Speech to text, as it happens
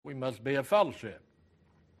we must be a fellowship.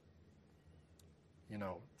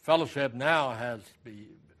 Fellowship now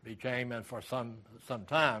became, and for some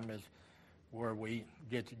time, is where we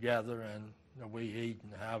get together and we eat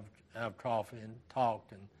and have coffee and talk,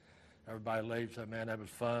 and everybody leaves. So, man, that was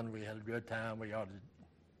fun. We had a good time. We ought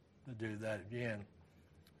to do that again.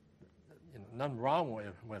 Nothing wrong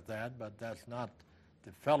with that, but that's not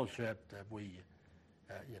the fellowship that we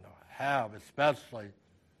have, especially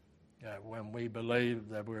when we believe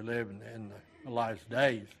that we're living in the last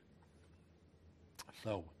days.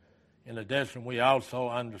 So, in addition, we also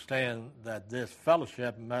understand that this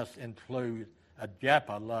fellowship must include agape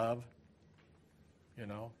love.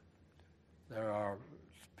 There are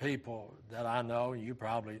people that I know, you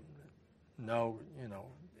probably know,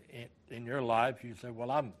 in your life, you say, well,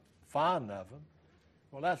 I'm fond of them.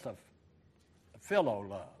 Well, that's a philo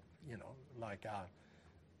love, like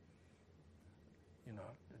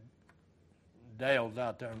Dale's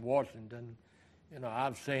out there in Washington.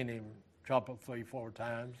 I've seen him a couple, 3, 4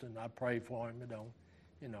 times, and I pray for him.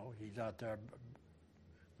 He's out there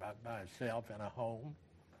by himself in a home.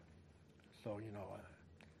 So,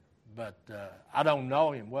 but I don't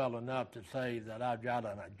know him well enough to say that I've got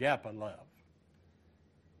an agape love.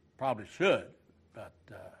 Probably should, but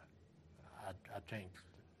I can't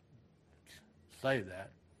say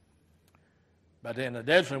that. But in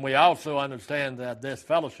addition, we also understand that this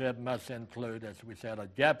fellowship must include, as we said,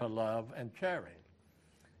 agape love and caring.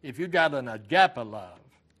 If you got an agape love,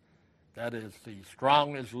 that is the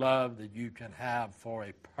strongest love that you can have for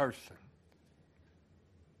a person.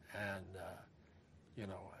 And,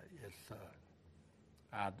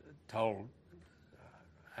 I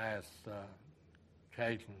asked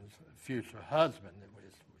Caitlin's future husband,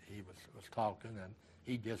 he was talking, and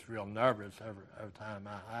he gets real nervous every time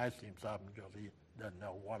I ask him something because he doesn't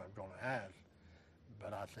know what I'm going to ask.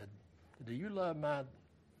 But I said, do you love my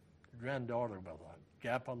granddaughter with a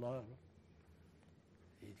agape love?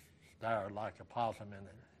 He stared like a possum in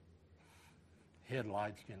the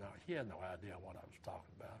headlights. He had no idea what I was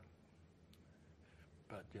talking about.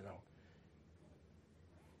 But,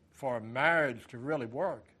 for a marriage to really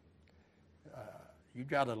work, you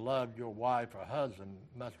got to love your wife or husband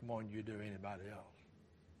much more than you do anybody else.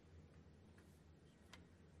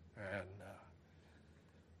 And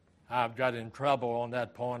I've got in trouble on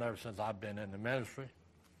that point ever since I've been in the ministry.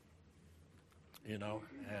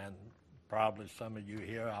 And probably some of you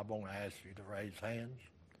here, I won't ask you to raise hands.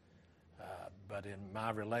 But in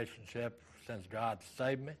my relationship, since God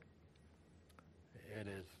saved me, it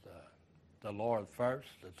is the Lord first,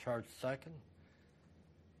 the church second,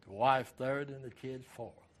 the wife third, and the kids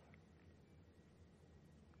fourth.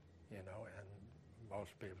 And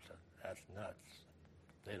most people say, that's nuts.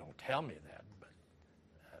 They don't tell me that,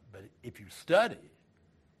 but if you study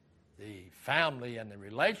the family and the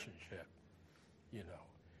relationship,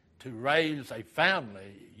 to raise a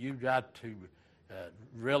family, you've got to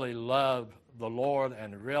really love the Lord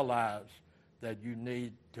and realize that you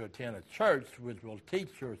need to attend a church which will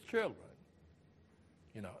teach your children.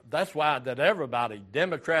 That's why that everybody,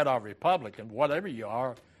 Democrat or Republican, whatever you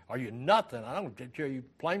are you nothing? I don't care you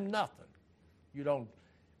claim nothing.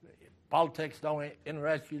 Politics don't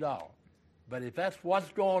interest you at all. But if that's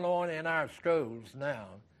what's going on in our schools now,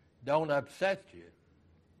 don't upset you,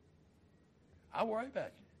 I worry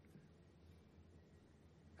about you.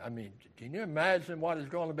 I mean, can you imagine what it's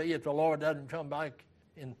going to be if the Lord doesn't come back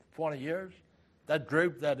in 20 years? That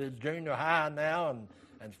group that is junior high now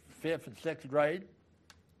and 5th and 6th grade,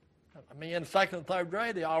 I mean, in 2nd and 3rd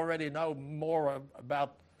grade, they already know more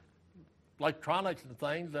about electronics and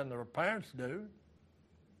things than their parents do.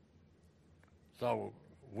 So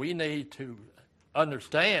we need to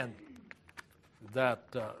understand that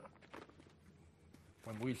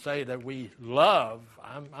when we say that we love,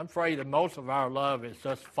 I'm afraid that most of our love is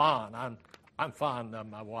just fond. I'm fond of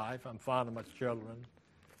my wife. I'm fond of my children,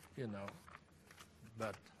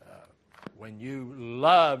 But when you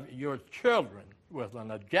love your children with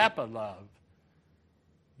an agape love,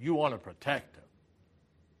 you want to protect them.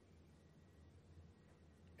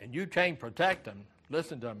 And you can't protect them,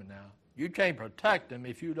 listen to me now, you can't protect them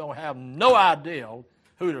if you don't have no idea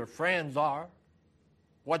who their friends are,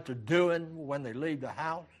 what they're doing when they leave the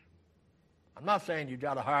house. I'm not saying you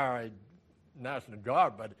got to hire a National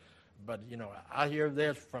Guard, but I hear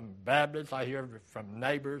this from Baptists, I hear it from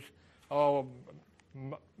neighbors. Oh,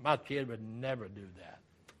 my kid would never do that.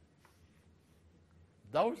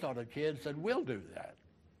 Those are the kids that will do that.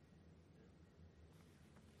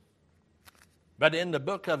 But in the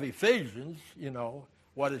book of Ephesians,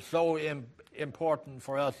 what is so important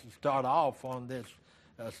for us to start off on this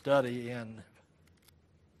study in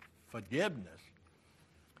forgiveness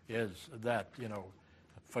is that,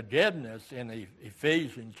 forgiveness in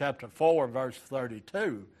Ephesians chapter 4, verse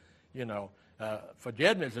 32,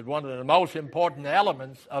 forgiveness is one of the most important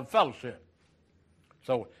elements of fellowship.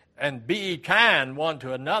 So, and be ye kind one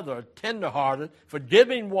to another, tenderhearted,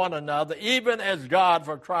 forgiving one another, even as God,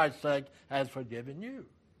 for Christ's sake, has forgiven you.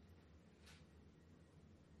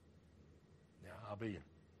 Now, I'll be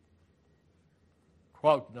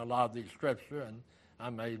quoting a lot of these scripture, and I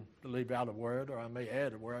may leave out a word or I may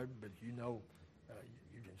add a word, but you can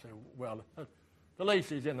say, well, at least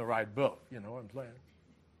he's in the right book, you know what I'm saying?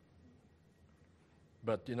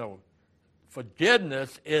 But,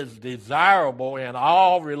 forgiveness is desirable in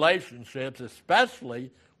all relationships,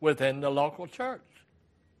 especially within the local church.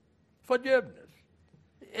 Forgiveness.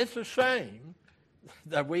 It's a shame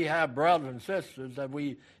that we have brothers and sisters that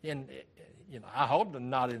I hope they're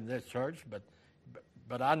not in this church,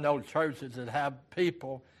 but I know churches that have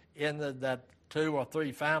people in that 2 or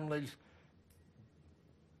 3 families,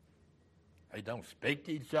 they don't speak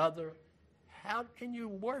to each other. How can you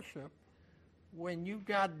worship when you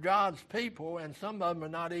got God's people and some of them are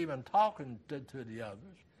not even talking to the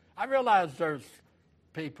others? I realize there's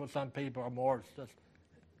some people are more just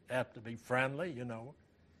have to be friendly, and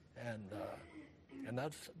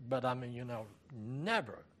that's, but I mean,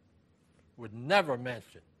 would never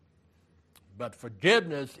mention. But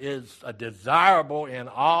forgiveness is a desirable in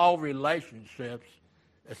all relationships,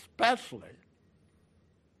 especially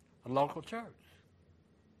a local church.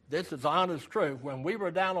 This is honest truth. When we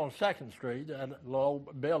were down on 2nd Street, at a little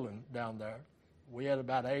building down there, we had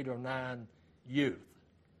about 8 or 9 youth.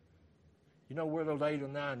 You know where those 8 or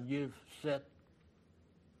 9 youth sit?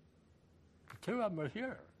 2 of them are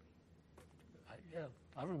here.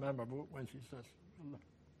 I remember when she says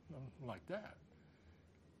like that.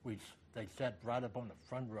 They sat right up on the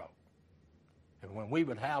front row. And when we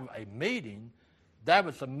would have a meeting, that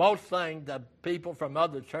was the most thing that people from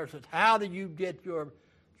other churches, how do you get your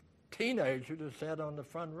teenager to sit on the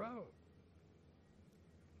front row?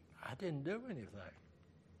 I didn't do anything.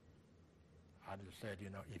 I just said,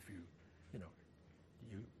 if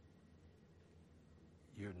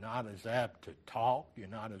you're not as apt to talk, you're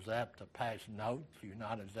not as apt to pass notes, you're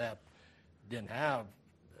not as apt, didn't have,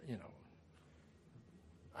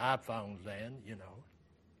 iPhones then,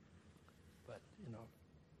 but,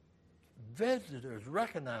 visitors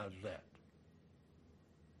recognize that.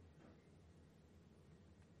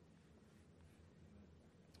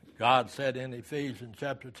 God said in Ephesians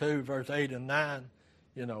chapter 2, verse 8 and 9,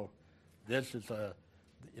 this is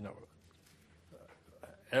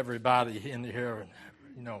everybody in here,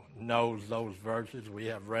 knows those verses. We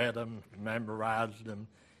have read them, memorized them,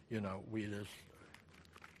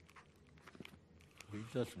 we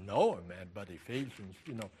just know them, man. But Ephesians,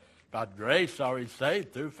 by grace are ye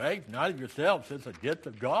saved through faith, not of yourselves. It's a gift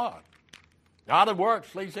of God. Not of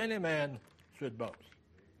works, lest any man should boast.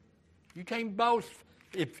 You can't boast.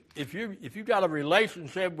 If you got a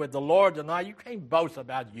relationship with the Lord tonight, you can't boast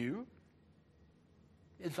about you.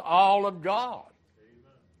 It's all of God.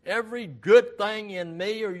 Amen. Every good thing in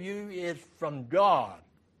me or you is from God.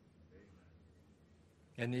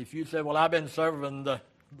 Amen. And if you say, well, I've been serving the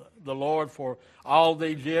Lord for all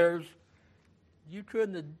these years, you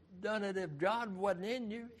couldn't have done it if God wasn't in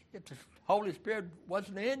you, if the Holy Spirit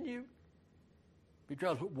wasn't in you.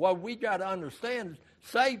 Because what we got to understand is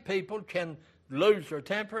saved people can lose their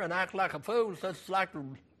temper and act like a fool just like the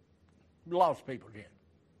lost people can.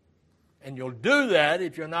 And you'll do that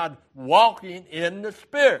if you're not walking in the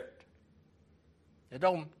Spirit. It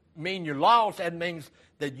don't mean you're lost. That means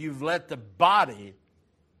that you've let the body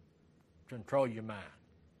control your mind.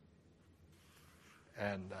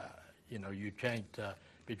 And, you can't,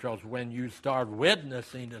 because when you start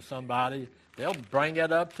witnessing to somebody, they'll bring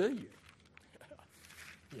it up to you.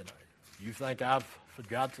 You think I've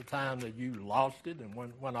forgot the time that you lost it and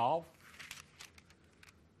went off?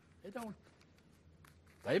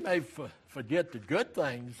 They may forget the good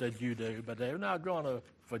things that you do, but they're not going to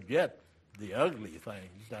forget the ugly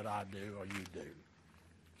things that I do or you do.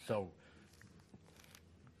 So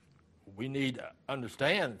we need to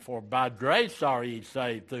understand, for by grace are ye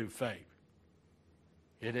saved through faith.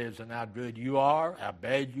 It isn't how good you are, how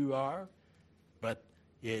bad you are, but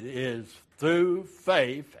it is through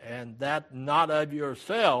faith, and that not of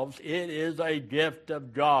yourselves. It is a gift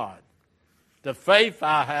of God. The faith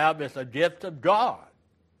I have is a gift of God.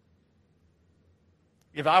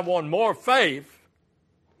 If I want more faith,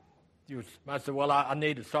 you might say, well, I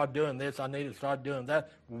need to start doing this, I need to start doing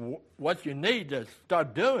that. What you need to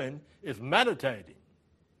start doing is meditating.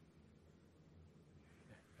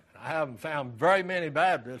 I haven't found very many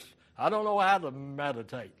Baptists. I don't know how to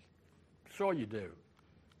meditate. Sure you do.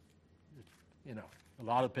 You know, a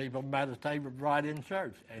lot of people meditate right in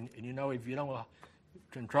church. And you know, if you don't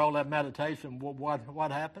control that meditation,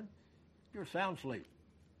 what happens? You're sound asleep.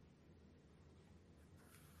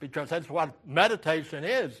 Because that's what meditation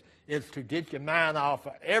is to get your mind off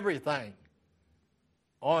of everything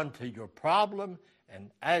onto your problem and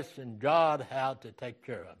asking God how to take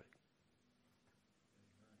care of it.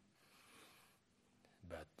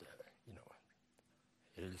 But, you know,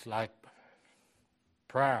 it's like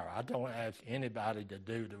prayer. I don't ask anybody to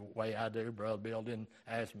do the way I do. Brother Bill didn't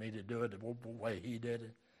ask me to do it the way he did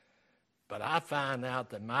it. But I find out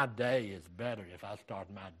that my day is better if I start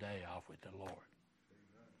my day off with the Lord.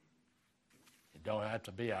 It don't have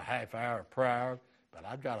to be a half hour of prayer, but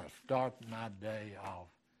I've got to start my day off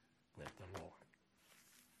with the Lord.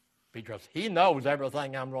 Because he knows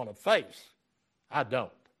everything I'm going to face. I don't.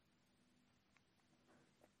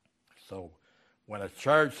 So when a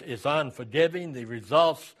church is unforgiving, the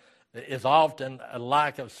result is often a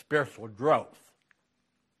lack of spiritual growth.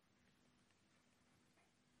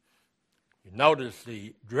 You notice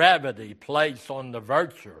the gravity placed on the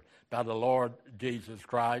virtue by the Lord Jesus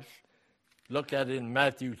Christ. Look at it in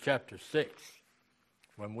Matthew chapter 6.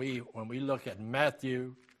 When we look at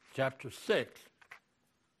Matthew chapter 6,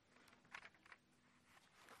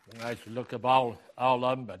 we actually look at all of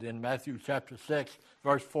them, but in Matthew chapter 6,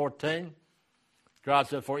 verse 14, God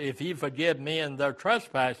said, "For if ye forgive men their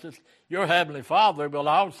trespasses, your heavenly Father will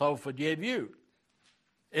also forgive you."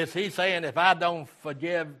 Is he saying if I don't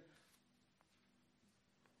forgive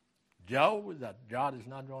Joe, that God is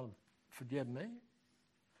not going to forgive me?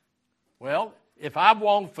 Well, if I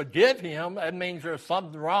won't forgive him, that means there's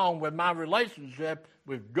something wrong with my relationship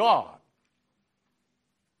with God.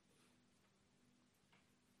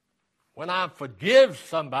 When I forgive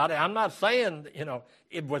somebody, I'm not saying,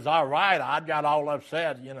 it was all right, I got all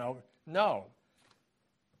upset, No.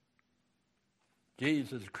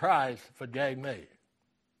 Jesus Christ forgave me.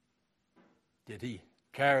 Did he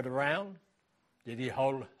carry it around? Did he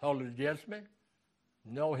hold it against me?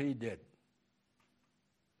 No, he didn't.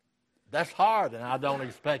 That's hard, and I don't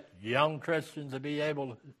expect young Christians to be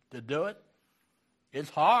able to do it. It's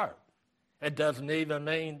hard. It doesn't even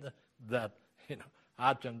mean that,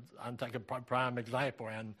 I'm taking a prime example,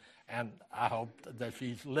 and I hope that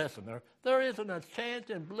she's listening. There isn't a chance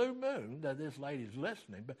in blue moon that this lady's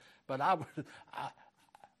listening, but I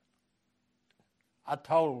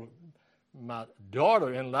told my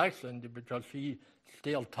daughter in Lexington, because she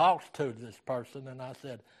still talks to this person, and I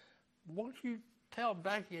said, won't you tell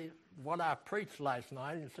Becky what I preached last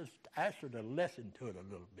night, and just ask her to listen to it a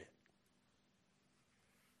little bit.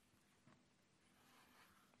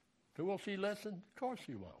 So will she listen? Of course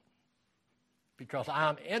she won't. Because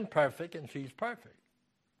I'm imperfect and she's perfect.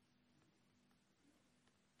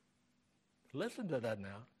 Listen to that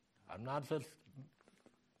now. I'm not just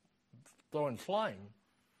throwing slang.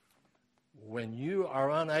 When you are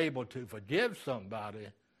unable to forgive somebody,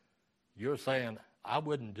 you're saying, I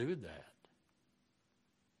wouldn't do that.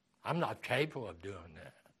 I'm not capable of doing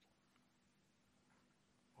that.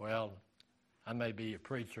 Well, I may be a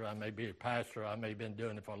preacher, I may be a pastor, I may have been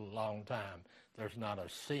doing it for a long time. There's not a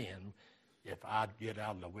sin if I get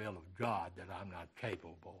out of the will of God that I'm not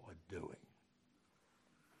capable of doing.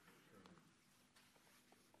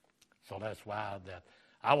 So that's why that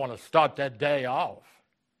I want to start that day off.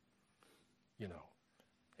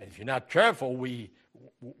 And if you're not careful, we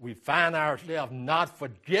find ourselves not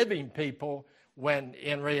forgiving people when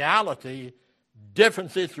in reality,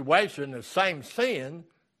 different situation, the same sin,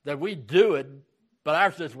 that we do it, but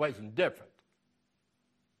our situation is different.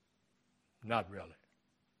 Not really.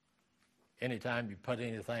 Anytime you put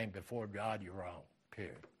anything before God, you're wrong,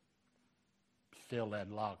 period. Still that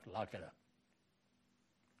lock it up.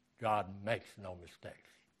 God makes no mistakes.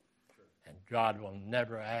 And God will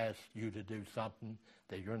never ask you to do something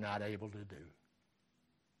that you're not able to do.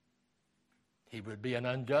 He would be an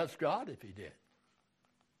unjust God if he did.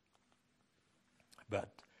 But,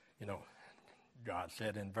 God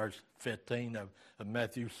said in verse 15 of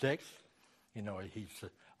Matthew 6, he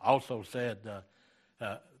also said,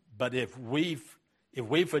 but if we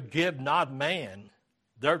forgive not man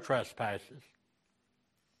their trespasses,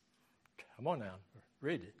 come on now,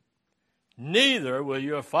 read it, neither will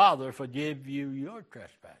your Father forgive you your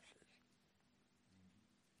trespasses.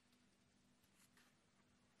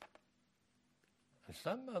 And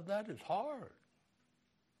some of that is hard.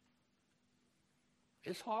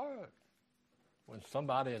 It's hard. When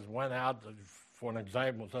somebody has went out, for an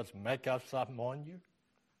example, just make up something on you,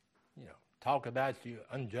 talk about you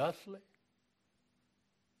unjustly,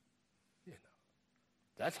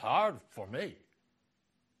 that's hard for me.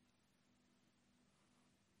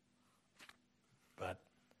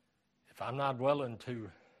 if I'm not willing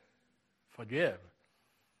to forgive,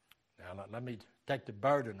 now let me take the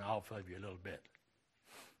burden off of you a little bit.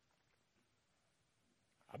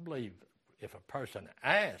 I believe if a person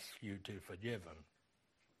asks you to forgive them,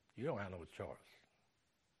 you don't have no choice.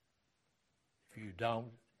 If you don't,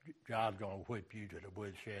 God's going to whip you to the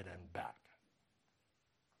woodshed and back.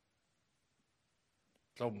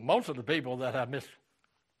 So most of the people that have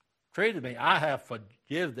mistreated me, I have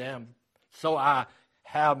forgiven them so I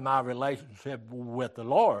have my relationship with the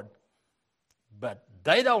Lord. But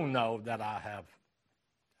they don't know that I have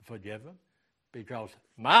forgiven, because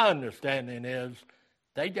my understanding is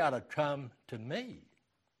they got to come to me.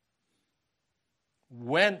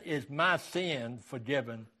 When is my sin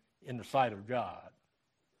forgiven in the sight of God?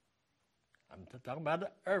 I'm talking about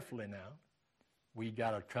the earthly now. We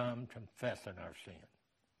got to come confessing our sin.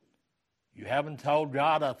 You haven't told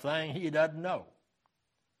God a thing he doesn't know.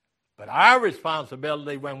 But our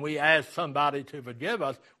responsibility when we ask somebody to forgive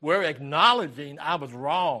us, we're acknowledging I was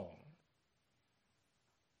wrong.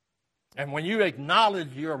 And when you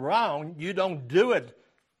acknowledge you're wrong, you don't do it,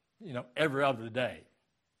 every other day.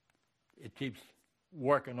 It keeps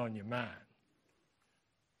working on your mind.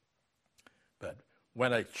 But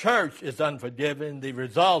when a church is unforgiving, the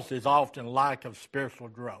result is often lack of spiritual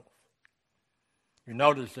growth. You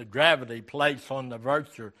notice the gravity placed on the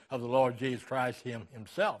virtue of the Lord Jesus Christ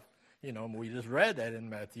himself. We just read that in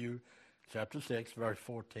Matthew chapter 6, verse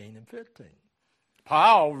 14 and 15.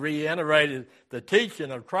 Paul reiterated the teaching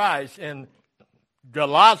of Christ in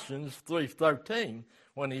Galatians 3:13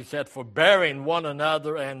 when he said, forbearing one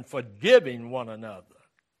another and forgiving one another.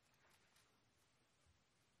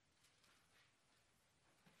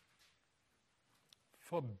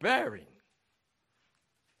 Forbearing.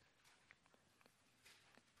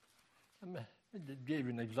 Let me give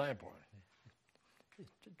you an example.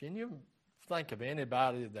 Can you think of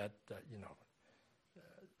anybody that,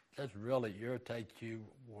 just really irritates you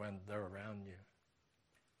when they're around you?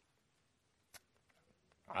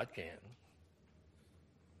 I can.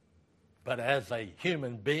 But as a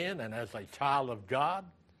human being and as a child of God,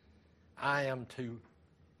 I am to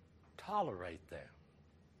tolerate them.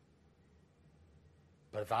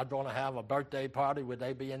 But if I'm going to have a birthday party, would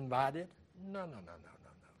they be invited? No.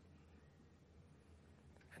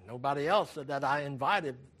 And nobody else that I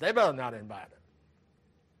invited, they better not invite it.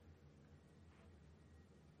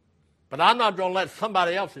 But I'm not going to let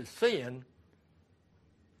somebody else's sin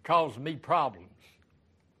cause me problems.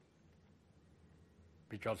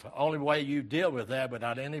 Because the only way you deal with that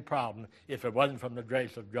without any problem, if it wasn't from the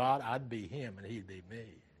grace of God, I'd be him and he'd be me.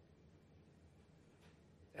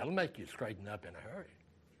 That'll make you straighten up in a hurry.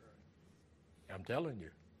 I'm telling you.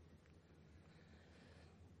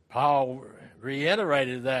 Paul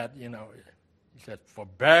reiterated that, he said,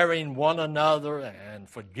 forbearing one another and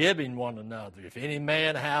forgiving one another. If any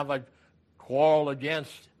man have a quarrel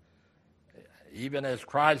against, even as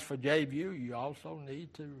Christ forgave you, you also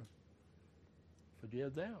need to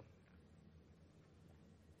forgive them.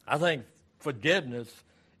 I think forgiveness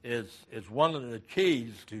is one of the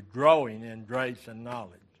keys to growing in grace and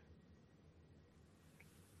knowledge.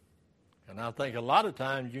 And I think a lot of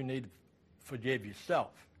times you need to forgive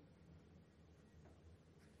yourself.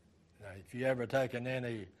 Now, if you ever taken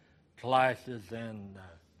any classes in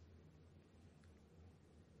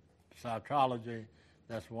psychology,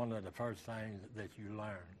 that's one of the first things that you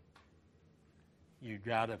learn. You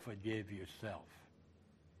got to forgive yourself.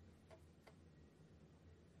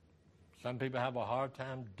 Some people have a hard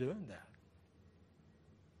time doing that.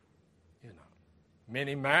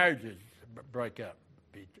 Many marriages break up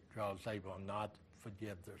because they will not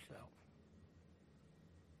forgive themselves.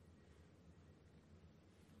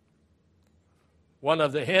 One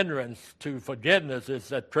of the hindrances to forgiveness is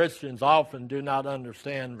that Christians often do not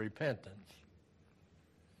understand repentance.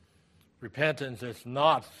 Repentance is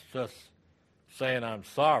not just saying I'm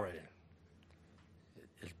sorry.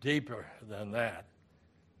 It's deeper than that.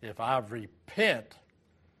 If I repent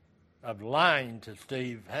of lying to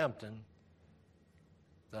Steve Hampton,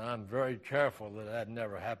 then I'm very careful that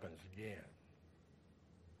never happens again.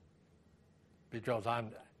 Because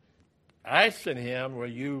I'm asking him, will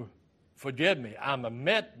you forgive me? I'm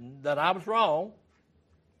admitting that I was wrong,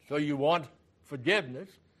 so you want forgiveness.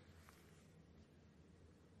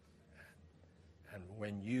 And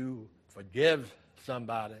when you forgive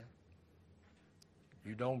somebody,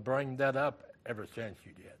 you don't bring that up ever since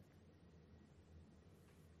you did.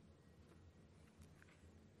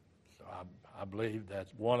 So I believe that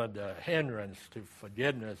one of the hindrances to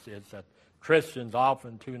forgiveness is that Christians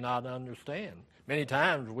often do not understand. Many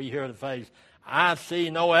times we hear the phrase, I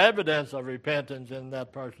see no evidence of repentance in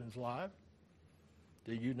that person's life.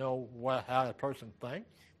 Do you know how a person thinks?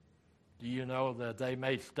 Do you know that they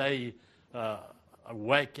may stay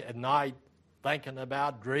awake at night thinking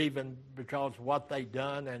about, grieving because of what they've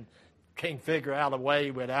done and can't figure out a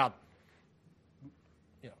way without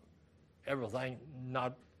everything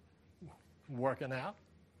not working out?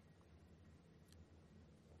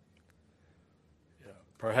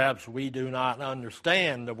 Perhaps we do not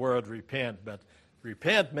understand the word repent, but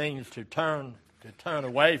repent means to turn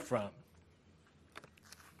away from.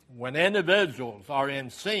 When individuals are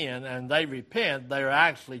in sin and they repent, they are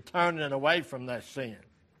actually turning away from that sin.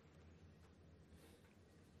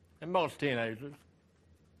 And most teenagers,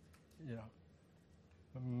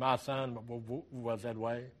 my son was that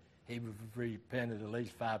way. He repented at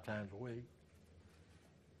least 5 times a week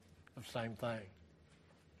of the same thing.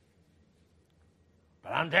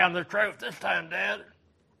 But I'm telling the truth this time, Dad.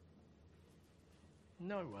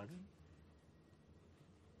 No, he wasn't.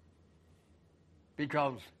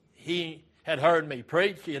 Because he had heard me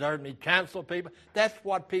preach, he had heard me counsel people. That's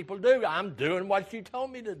what people do. I'm doing what you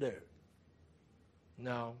told me to do.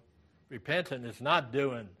 No, repentance is not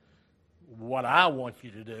doing what I want you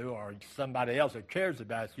to do or somebody else that cares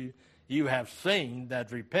about you. You have seen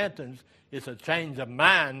that repentance is a change of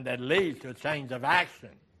mind that leads to a change of action.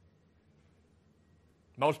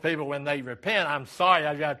 Most people, when they repent, I'm sorry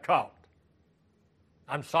I got caught.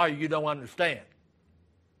 I'm sorry you don't understand.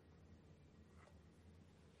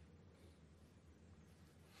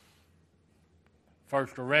 1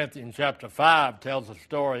 Corinthians chapter 5 tells a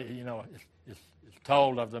story, it's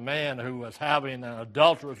told of the man who was having an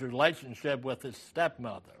adulterous relationship with his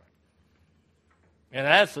stepmother. In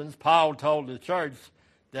essence, Paul told the church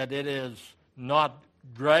that it is not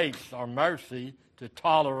grace or mercy to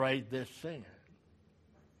tolerate this sin.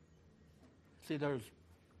 See, there's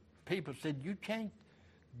people said you can't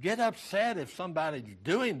get upset if somebody's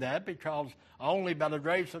doing that because only by the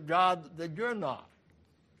grace of God that you're not.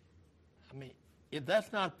 I mean, if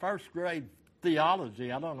that's not first grade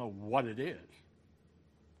theology, I don't know what it is.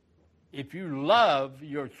 If you love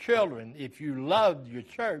your children, if you love your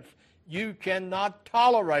church, you cannot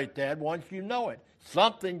tolerate that once you know it.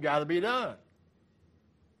 Something got to be done.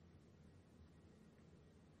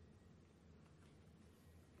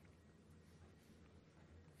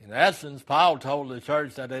 In essence, Paul told the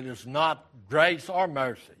church that it is not grace or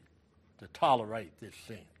mercy to tolerate this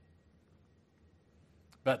sin.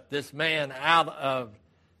 But this man out of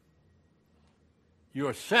your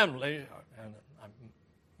assembly, and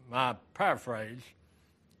my paraphrase,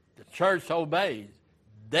 the church obeyed.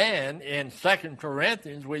 Then in 2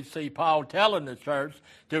 Corinthians, we see Paul telling the church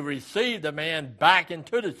to receive the man back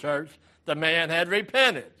into the church. The man had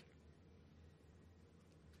repented.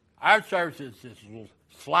 Our church is just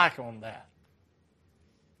slack on that.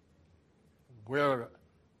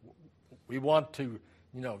 We want to,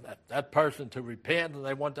 that person to repent, and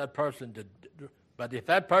they want that person to. But if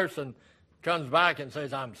that person comes back and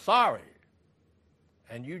says, "I'm sorry,"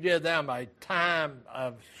 and you give them a time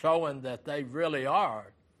of showing that they really are,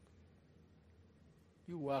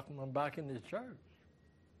 you welcome them back into the church.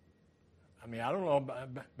 I mean, I don't know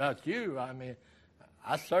about you. I mean,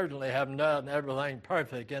 I certainly haven't done everything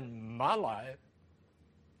perfect in my life.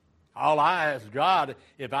 All I ask God,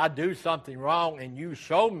 if I do something wrong and you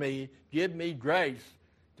show me, give me grace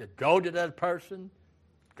to go to that person,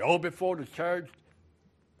 go before the church,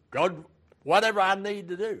 go whatever I need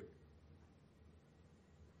to do.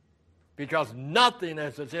 Because nothing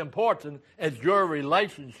is as important as your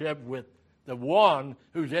relationship with the one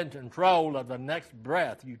who's in control of the next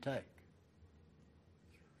breath you take.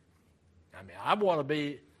 I mean, I want to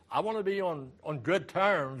be on good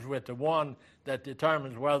terms with the one that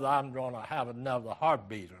determines whether I'm going to have another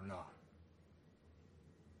heartbeat or not.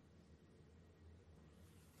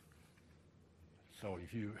 So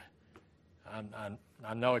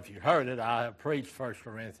I know if you heard it, I have preached 1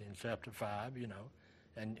 Corinthians chapter 5,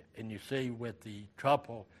 and you see with the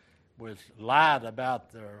couple was lied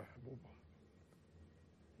about their,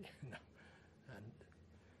 and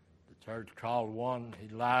the church called one, he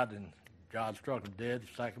lied and God struck him dead.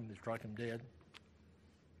 Second, he struck him dead.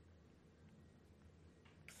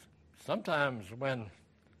 Sometimes when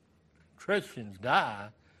Christians die,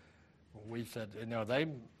 we said,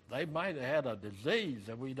 they might have had a disease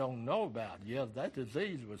that we don't know about. Yes, that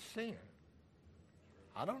disease was sin.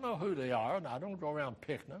 I don't know who they are, and I don't go around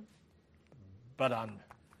picking them. But I'm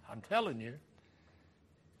telling you,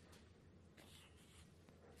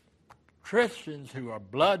 Christians who are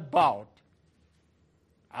blood-bought,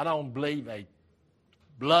 I don't believe a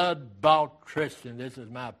blood-bought Christian, this is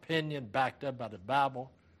my opinion backed up by the Bible,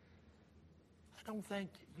 I don't think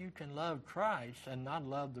you can love Christ and not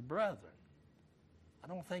love the brethren. I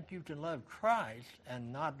don't think you can love Christ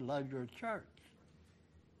and not love your church.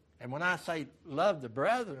 And when I say love the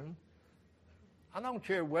brethren, I don't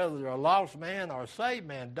care whether they're a lost man or a saved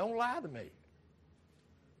man. Don't lie to me.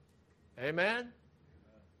 Amen?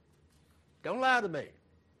 Don't lie to me.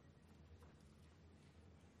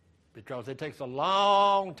 Because it takes a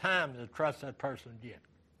long time to trust that person again.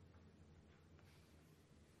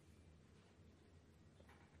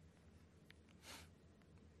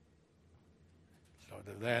 So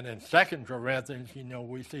then in 2 Corinthians,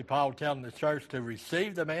 we see Paul telling the church to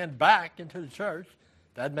receive the man back into the church.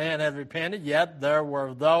 That man had repented, yet there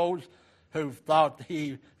were those who thought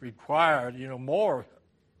he required, more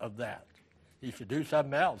of that. He should do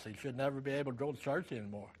something else. He should never be able to go to church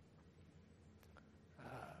anymore.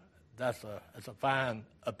 That's a fine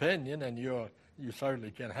opinion, and you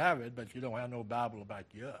certainly can have it, but you don't have no Bible to back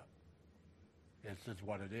you up. It's just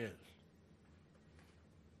what it is,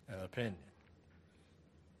 an opinion.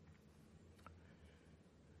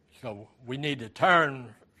 So we need to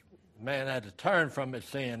turn. Man had to turn from his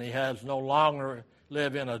sin. He has no longer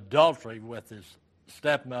live in adultery with his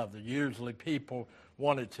stepmother. Usually people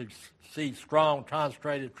wanted to see strong,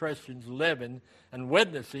 consecrated Christians living and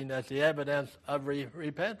witnessing as the evidence of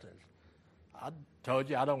repentance. I told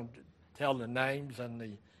you I don't tell the names and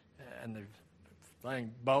the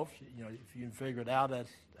thing both. If you can figure it out,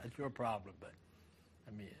 that's your problem. But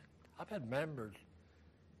I've had members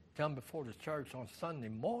come before the church on Sunday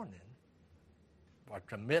morning or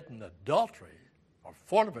committing adultery or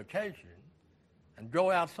fornication and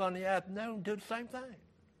go out Sunday afternoon and do the same thing.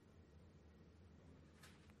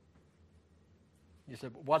 You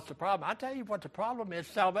said, what's the problem? I tell you what the problem is: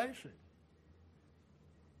 salvation.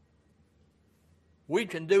 We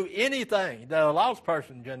can do anything that a lost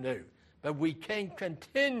person can do, but we can't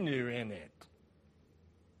continue in it.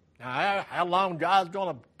 Now, how long God's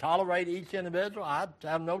going to tolerate each individual, I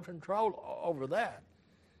have no control over that.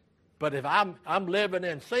 But if I'm living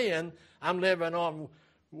in sin, I'm living on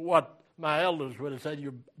what my elders would have said,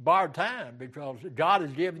 you borrowed time, because God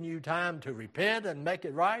has given you time to repent and make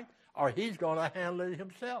it right, or he's going to handle it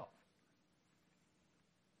himself.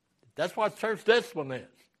 That's what church discipline is.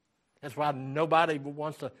 That's why nobody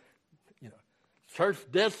wants to, church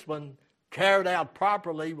discipline carried out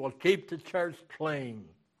properly will keep the church clean.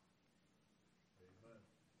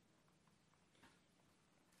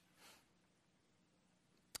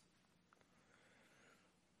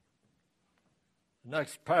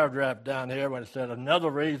 Next paragraph down here, when it said, another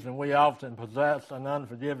reason we often possess an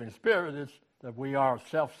unforgiving spirit is that we are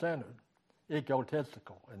self-centered,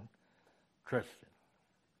 egotistical, and Christian.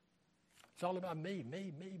 It's all about me.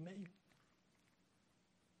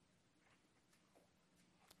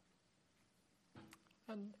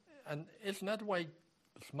 And isn't that the way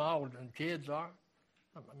small kids are?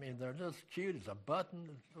 They're just cute as a button,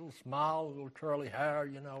 a little smile, a little curly hair,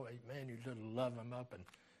 man, you just love them up, and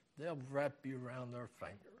they'll wrap you around their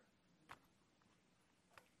finger.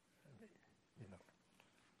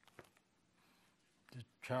 This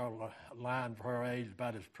Caroline, for her age,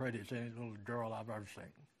 about as pretty as any little girl I've ever seen.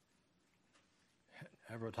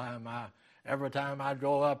 Every time I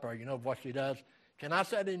go up, or what she does, can I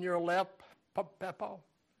sit in your lap, Peppo?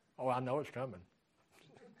 Oh, I know it's coming.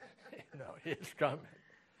 It's coming.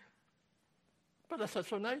 But that's just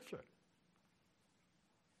her nature.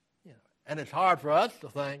 And it's hard for us to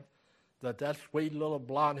think that sweet little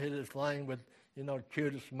blonde-headed thing with,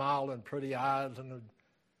 cutest smile and pretty eyes, and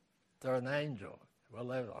they're an angel. Well,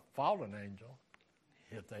 they're a fallen angel,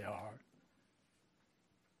 if they are.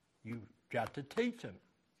 You've got to teach them.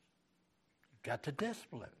 You've got to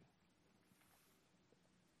discipline.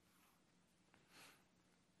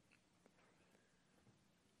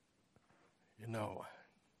 You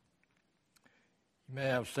may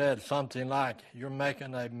have said something like, you're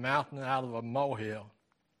making a mountain out of a molehill,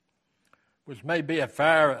 which may be a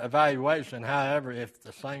fair evaluation. However, if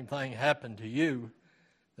the same thing happened to you,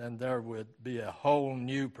 then there would be a whole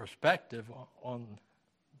new perspective on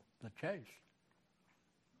the case.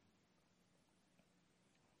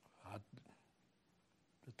 I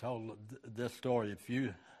told this story a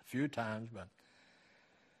few times, but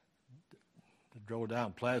to go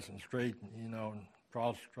down Pleasant Street, and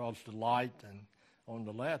cross the light, and on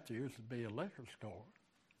the left there used to be a liquor store,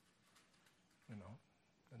 and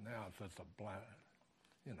now it's just a blind,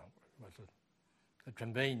 it was a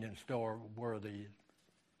convenience store where the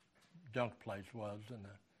junk place was, and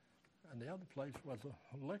the other place was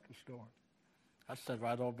a liquor store. I sat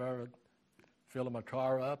right over there, filling my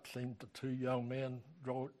car up, seen the two young men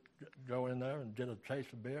go in there and get a case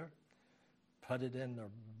of beer, put it in the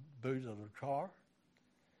boot of the car.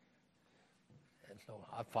 And so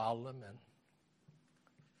I followed them, and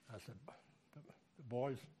I said, the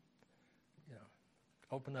boys,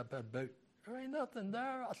 open up that boot. There ain't nothing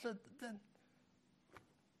there. I said, then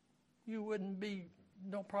you wouldn't be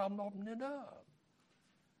no problem opening it up.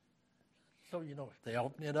 So, if they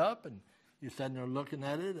open it up and you're sitting there looking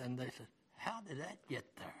at it and they said, how did that get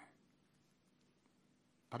there?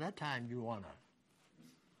 By that time you want to.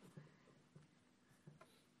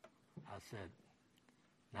 I said,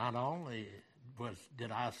 not only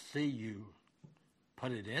did I see you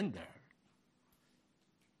put it in there,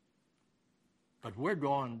 but we're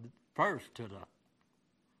going first to the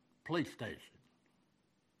police station.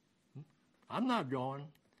 I'm not going.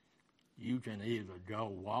 You can either go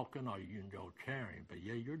walking or you can go carrying, but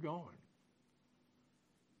yeah, you're going.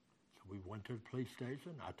 So we went to the police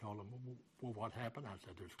station. I told them, well, what happened? I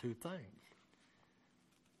said, there's two things.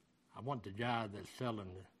 I want the guy that's selling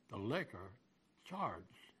the liquor charged.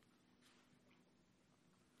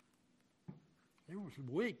 There was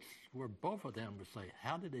weeks where both of them would say,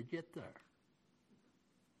 how did it get there?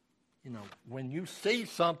 When you see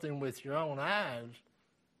something with your own eyes,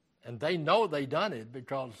 and they know they done it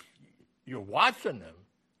because you're watching them,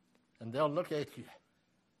 and they'll look at you,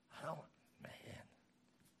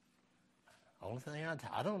 only thing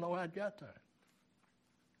I don't know how it got there.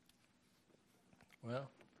 Well,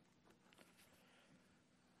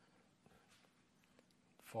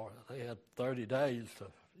 they had 30 days to,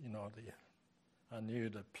 I knew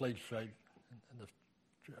the police chief and the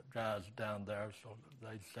guys down there, so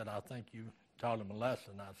they said, I think you taught him a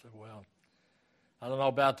lesson. I said, well, I don't know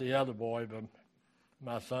about the other boy, but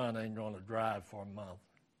my son ain't going to drive for a month.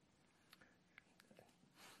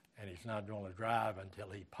 And he's not going to drive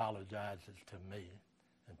until he apologizes to me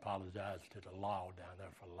and apologizes to the law down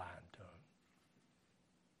there for lying to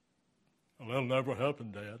him. Well, that'll never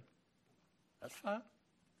happen, Dad. That's fine.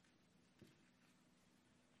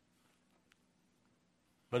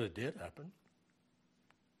 But it did happen.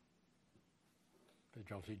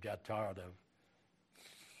 Because he got tired of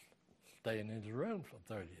staying in his room for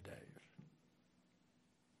 30 days.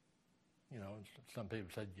 Some people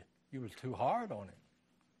said, you was too hard on him.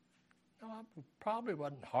 No, I probably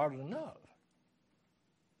wasn't hard enough.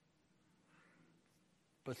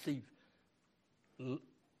 But see,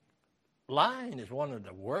 lying is one of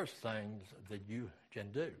the worst things that you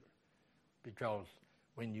can do. Because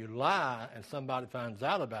when you lie and somebody finds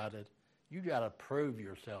out about it, you got to prove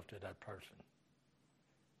yourself to that person.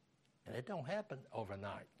 And it don't happen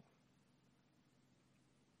overnight.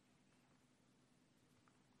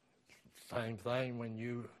 Same thing when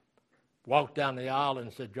you walk down the aisle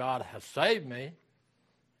and say, God has saved me,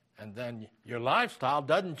 and then your lifestyle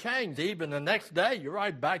doesn't change. Even the next day, you're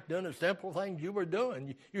right back doing the simple things you were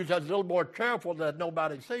doing. You're just a little more careful that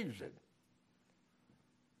nobody sees it.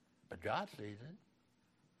 But God sees it.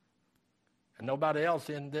 And nobody else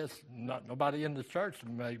in this, nobody in the church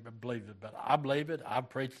may believe it, but I believe it. I've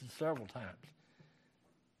preached it several times.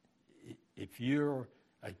 If you're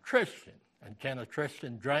a Christian, and can a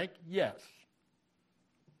Christian drink? Yes.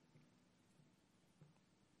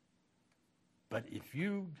 But if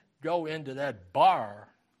you go into that bar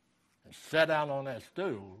and sit down on that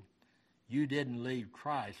stool, you didn't leave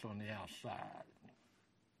Christ on the outside.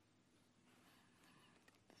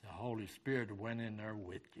 The Holy Spirit went in there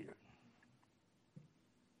with you.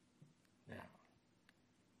 Now,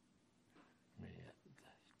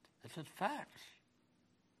 it's just facts.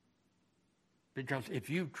 Because if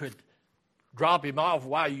you could drop him off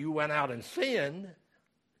while you went out and sinned,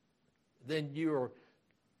 then you're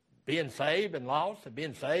being saved and lost, and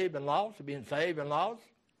being saved and lost, and being saved and lost.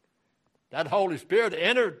 That Holy Spirit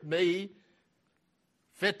entered me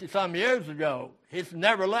 50-some years ago. He's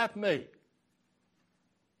never left me.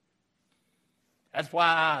 That's why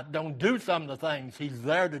I don't do some of the things. He's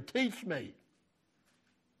there to teach me.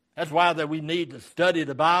 That's why that we need to study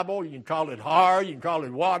the Bible. You can call it hard, you can call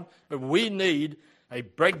it what, but we need a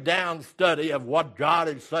breakdown study of what God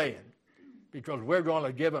is saying, because we're going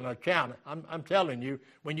to give an account. I'm telling you,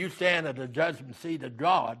 when you stand at the judgment seat of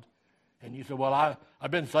God, and you say, well,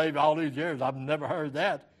 I've been saved all these years, I've never heard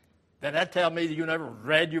that, then that tells me that you never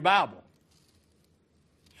read your Bible.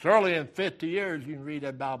 Surely in 50 years you can read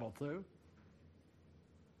that Bible through.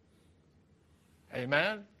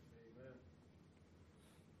 Amen?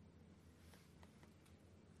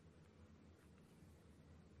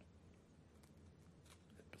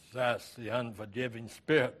 That's the unforgiving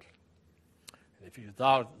spirit. And if you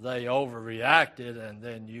thought they overreacted and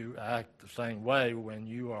then you act the same way when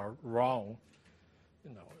you are wrong,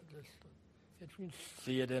 you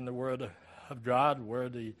see it in the Word of God where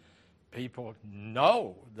the people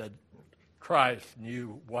know that Christ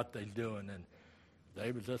knew what they're doing, and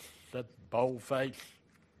they would just set bold face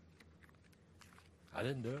I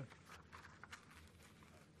didn't do it.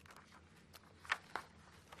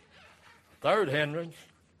 Third hindrance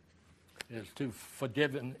is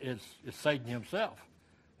Satan himself.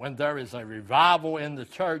 When there is a revival in the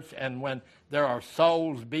church and when there are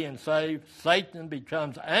souls being saved, Satan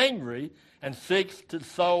becomes angry and seeks to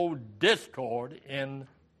sow discord in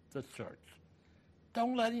the church.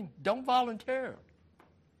 Don't volunteer.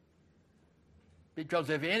 Because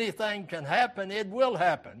if anything can happen, it will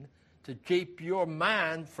happen to keep your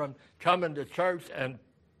mind from coming to church and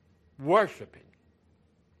worshiping.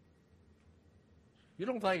 You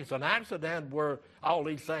don't think it's an accident where all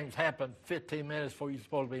these things happen 15 minutes before you're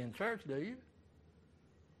supposed to be in church, do you?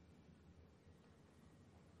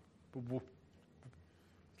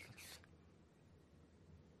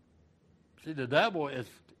 See, the devil is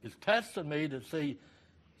testing me to see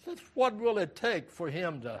what will it take for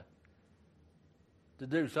him to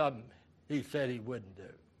do something he said he wouldn't do.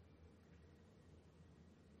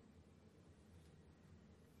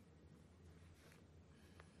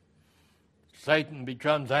 Satan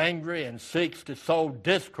becomes angry and seeks to sow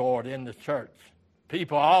discord in the church.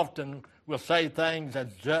 People often will say things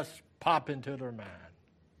that just pop into their mind,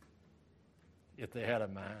 if they had a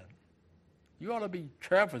mind. You ought to be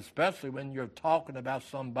careful, especially when you're talking about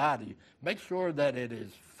somebody. Make sure that it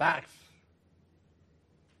is facts.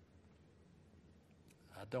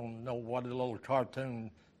 I don't know what a little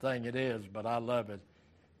cartoon thing it is, but I love it.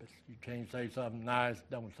 But you can't say something nice,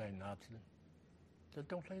 don't say nothing. Just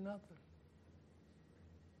don't say nothing.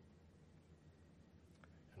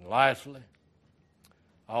 And lastly,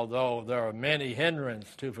 although there are many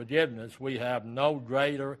hindrances to forgiveness, we have no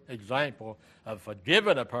greater example of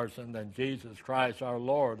forgiving a person than Jesus Christ our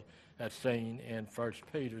Lord, as seen in 1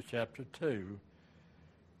 Peter chapter 2,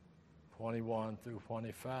 21 through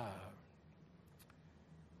 25.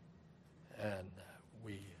 And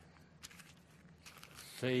we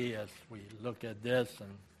see as we look at this, and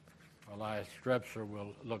our last scripture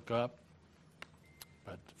we'll look up,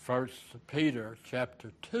 but 1 Peter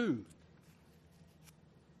chapter 2.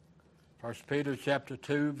 1 Peter chapter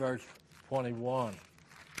 2, verse 21.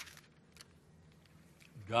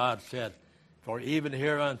 God said, "For even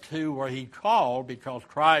hereunto were he called, because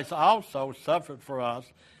Christ also suffered for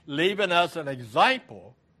us, leaving us an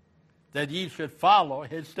example that ye should follow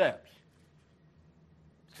his steps."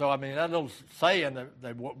 So, I mean, that little saying that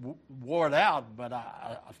they wore it out, but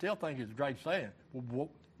I still think it's a great saying. Well,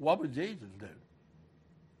 what would Jesus do?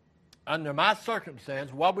 Under my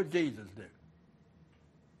circumstance, what would Jesus do?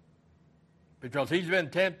 Because he's been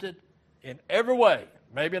tempted in every way.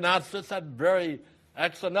 Maybe not just that very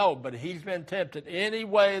X and O, but he's been tempted any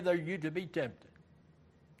way there you to be tempted.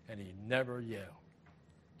 And he never yelled.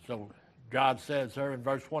 So God says there in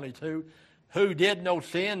verse 22, "Who did no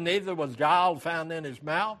sin, neither was guile found in his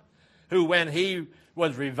mouth. Who when he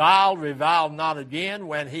was reviled not again.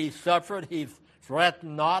 When he suffered, he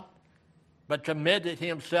threatened not, but committed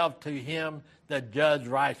himself to him that judged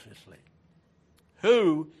righteously.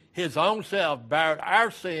 Who his own self bare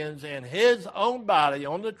our sins in his own body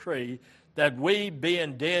on the tree, that we,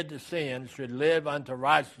 being dead to sin, should live unto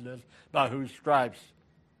righteousness, by whose stripes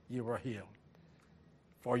ye were healed.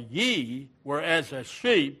 For ye were as a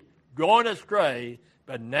sheep going astray,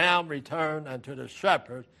 but now return unto the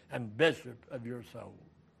shepherd and bishop of your soul."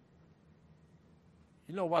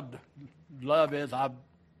 You know what love is? I've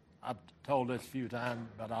told this a few times,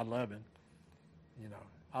 but I love it. You know,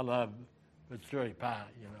 I love with cherry pie,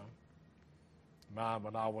 you know. Mom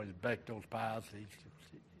would always bake those pies. He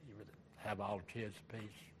would have all the kids a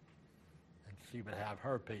piece, and she would have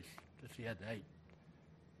her piece that she hadn't ate.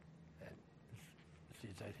 And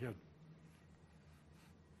she said,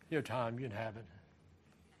 "Here, Tom, you can have it."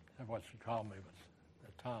 And what she called me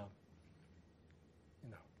was Tom.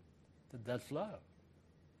 You know, that's love.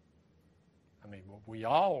 I mean, we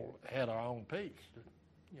all had our own piece,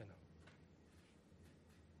 you know.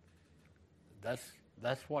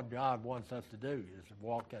 That's what God wants us to do, is to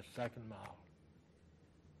walk that second mile.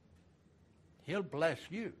 He'll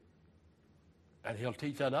bless you, and he'll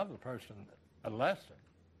teach that other person a lesson.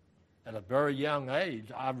 At a very young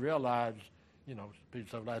age, I realized, you know,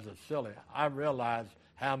 people say that's silly. I realized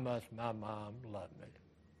how much my mom loved me.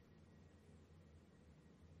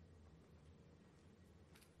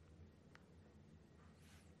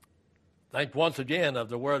 Think once again of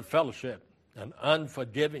the word fellowship. An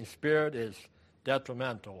unforgiving spirit is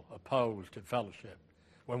detrimental, opposed to fellowship.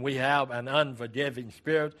 When we have an unforgiving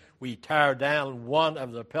spirit, we tear down one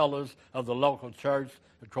of the pillars of the local church,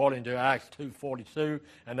 according to Acts 2:42,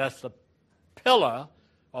 and that's the pillar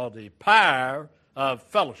or the power of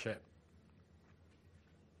fellowship.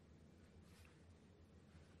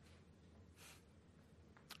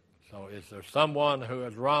 So is there someone who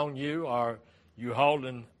has wronged you, or you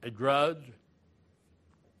holding a grudge?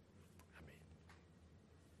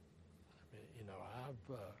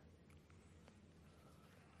 I've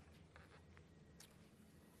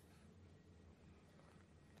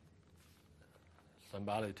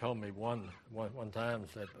somebody told me one time,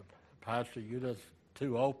 said, Pastor, you're just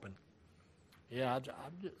too open. Yeah,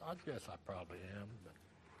 I guess I probably am.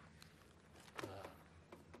 But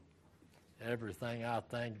everything I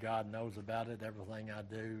think, God knows about it. Everything I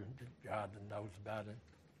do, God knows about it.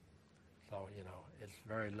 So, it's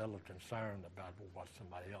very little concern about what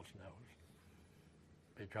somebody else knows.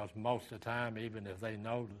 Because most of the time, even if they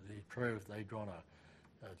know the truth, they're going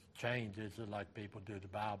to change it just like people do the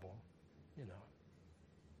Bible.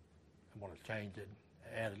 I want to change it,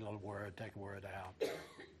 add a little word, take a word out.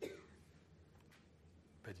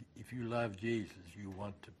 But if you love Jesus, you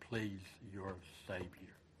want to please your Savior.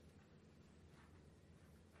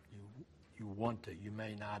 You want to. You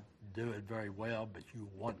may not do it very well, but you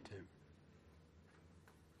want to.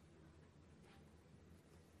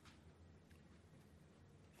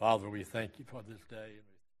 Father, we thank you for this day.